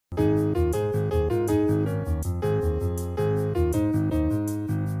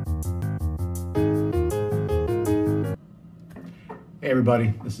Hey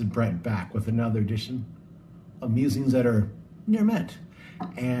everybody, this is Brent back with another edition of Musings that are near mint.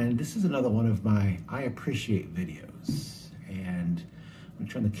 And this is another one of my I Appreciate videos. And I'm gonna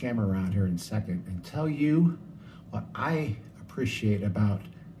turn the camera around here in a second and tell you what I appreciate about,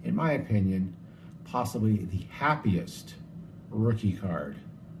 in my opinion, possibly the happiest rookie card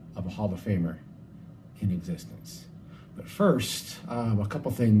of a Hall of Famer in existence. But first, a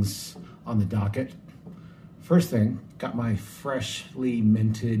couple things on the docket. First thing, got my freshly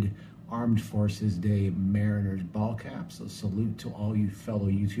minted Armed Forces Day Mariners ball cap. So salute to all you fellow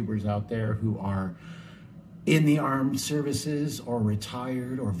YouTubers out there who are in the armed services or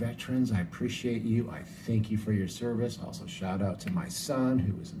retired or veterans. I appreciate you. I thank you for your service. Also shout out to my son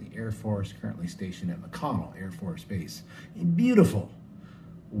who is in the Air Force, currently stationed at McConnell Air Force Base in beautiful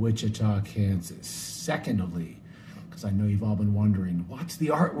Wichita, Kansas. Secondly, because I know you've all been wondering, what's the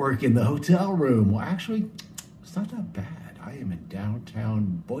artwork in the hotel room? Well, actually, it's not that bad. I am in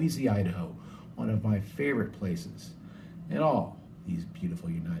downtown Boise, Idaho, one of my favorite places in all these beautiful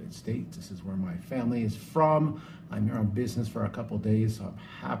United States. This is where my family is from. I'm here on business for a couple days, so I'm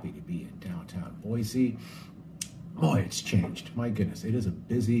happy to be in downtown Boise. Boy, it's changed. My goodness, it is a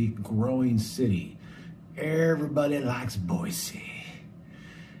busy, growing city. Everybody likes Boise.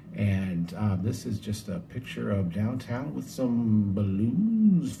 And this is just a picture of downtown with some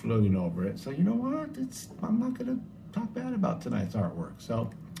balloons floating over it. So you know what? I'm not gonna talk bad about tonight's artwork. So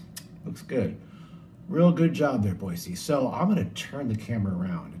looks good. Real good job there, Boise. So I'm gonna turn the camera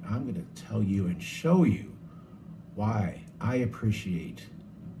around and I'm gonna tell you and show you why I appreciate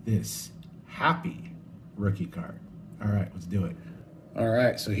this happy rookie card. All right, let's do it. All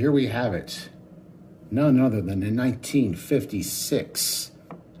right, so here we have it. None other than the 1956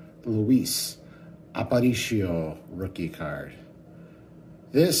 Luis Aparicio rookie card.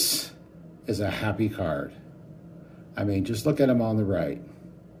 This is a happy card. I mean, just look at him on the right.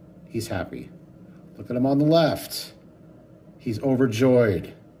 He's happy. Look at him on the left. He's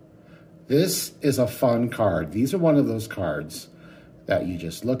overjoyed. This is a fun card. These are one of those cards that you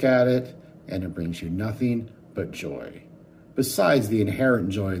just look at it and it brings you nothing but joy. Besides the inherent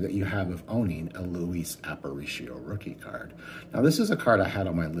joy that you have of owning a Luis Aparicio rookie card. Now, this is a card I had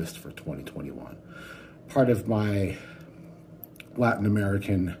on my list for 2021. Part of my Latin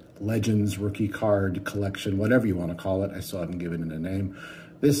American Legends rookie card collection, whatever you want to call it. I still haven't given it a name.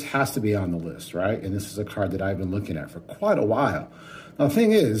 This has to be on the list, right? And this is a card that I've been looking at for quite a while. Now, the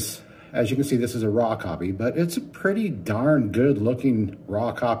thing is, as you can see, this is a raw copy, but it's a pretty darn good looking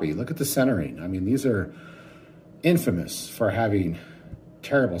raw copy. Look at the centering. I mean, these are infamous for having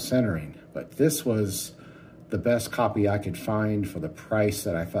terrible centering, but this was the best copy I could find for the price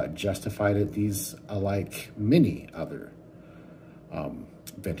that I thought justified it. These, like many other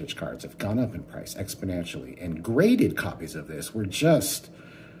vintage cards, have gone up in price exponentially, and graded copies of this were just,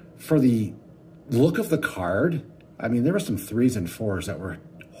 for the look of the card, I mean, there were some 3s and 4s that were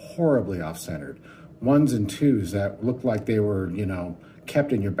horribly off-centered, 1s and 2s that looked like they were, you know,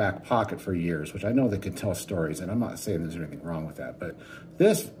 kept in your back pocket for years, which I know they can tell stories, and I'm not saying there's anything wrong with that, but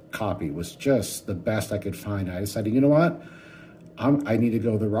this copy was just the best I could find. I decided, you know what? I need to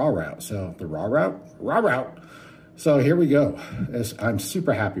go the raw route. So the raw route. So here we go. I'm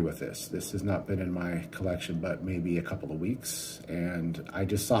super happy with this. This has not been in my collection, but maybe a couple of weeks. And I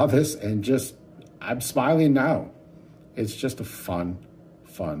just saw this and I'm smiling now. It's just a fun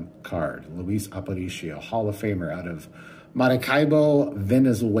card. Luis Aparicio, Hall of Famer out of Maracaibo,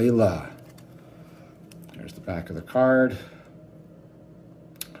 Venezuela. There's the back of the card.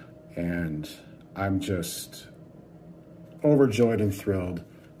 And I'm just overjoyed and thrilled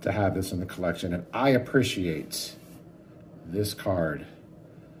to have this in the collection. And I appreciate this card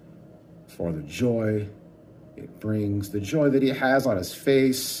for the joy it brings, the joy that he has on his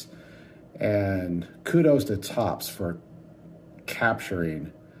face. And kudos to Topps for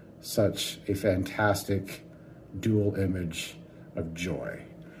capturing such a fantastic dual image of joy.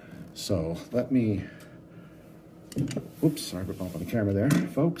 So let me, oops, sorry for bumping the camera there,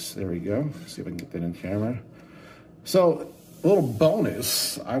 folks. There we go. See if I can get that in camera. So a little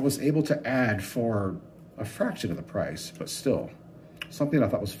bonus, I was able to add for a fraction of the price, but still something I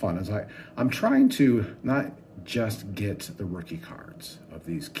thought was fun is I'm trying to not just get the rookie cards of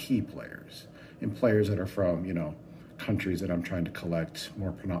these key players and players that are from, you know, countries that I'm trying to collect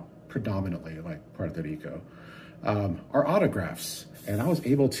more predominantly, like Puerto Rico, are autographs. And I was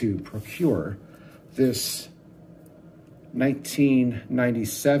able to procure this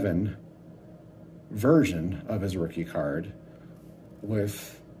 1997 version of his rookie card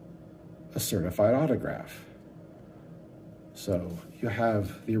with a certified autograph. So you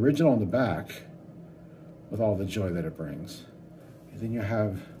have the original on the back with all the joy that it brings. And then you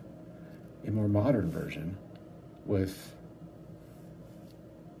have a more modern version with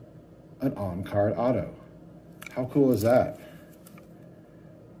an on-card auto. How cool is that?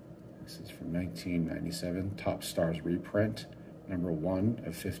 This is from 1997, Top Stars reprint, number 1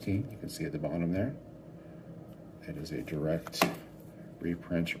 of 15. You can see at the bottom there. It is a direct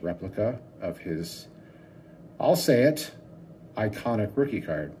reprint replica of his, I'll say it, iconic rookie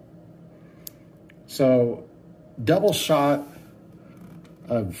card. So, double shot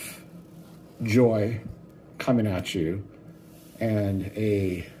of joy coming at you, and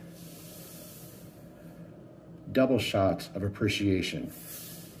a double shot of appreciation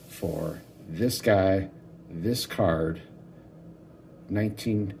for this guy, this card,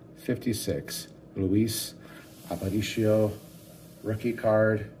 1956, Luis Aparicio rookie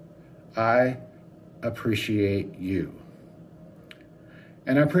card. I appreciate you.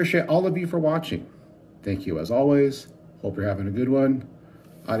 And I appreciate all of you for watching. Thank you as always. Hope you're having a good one.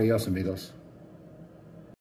 Adios, amigos.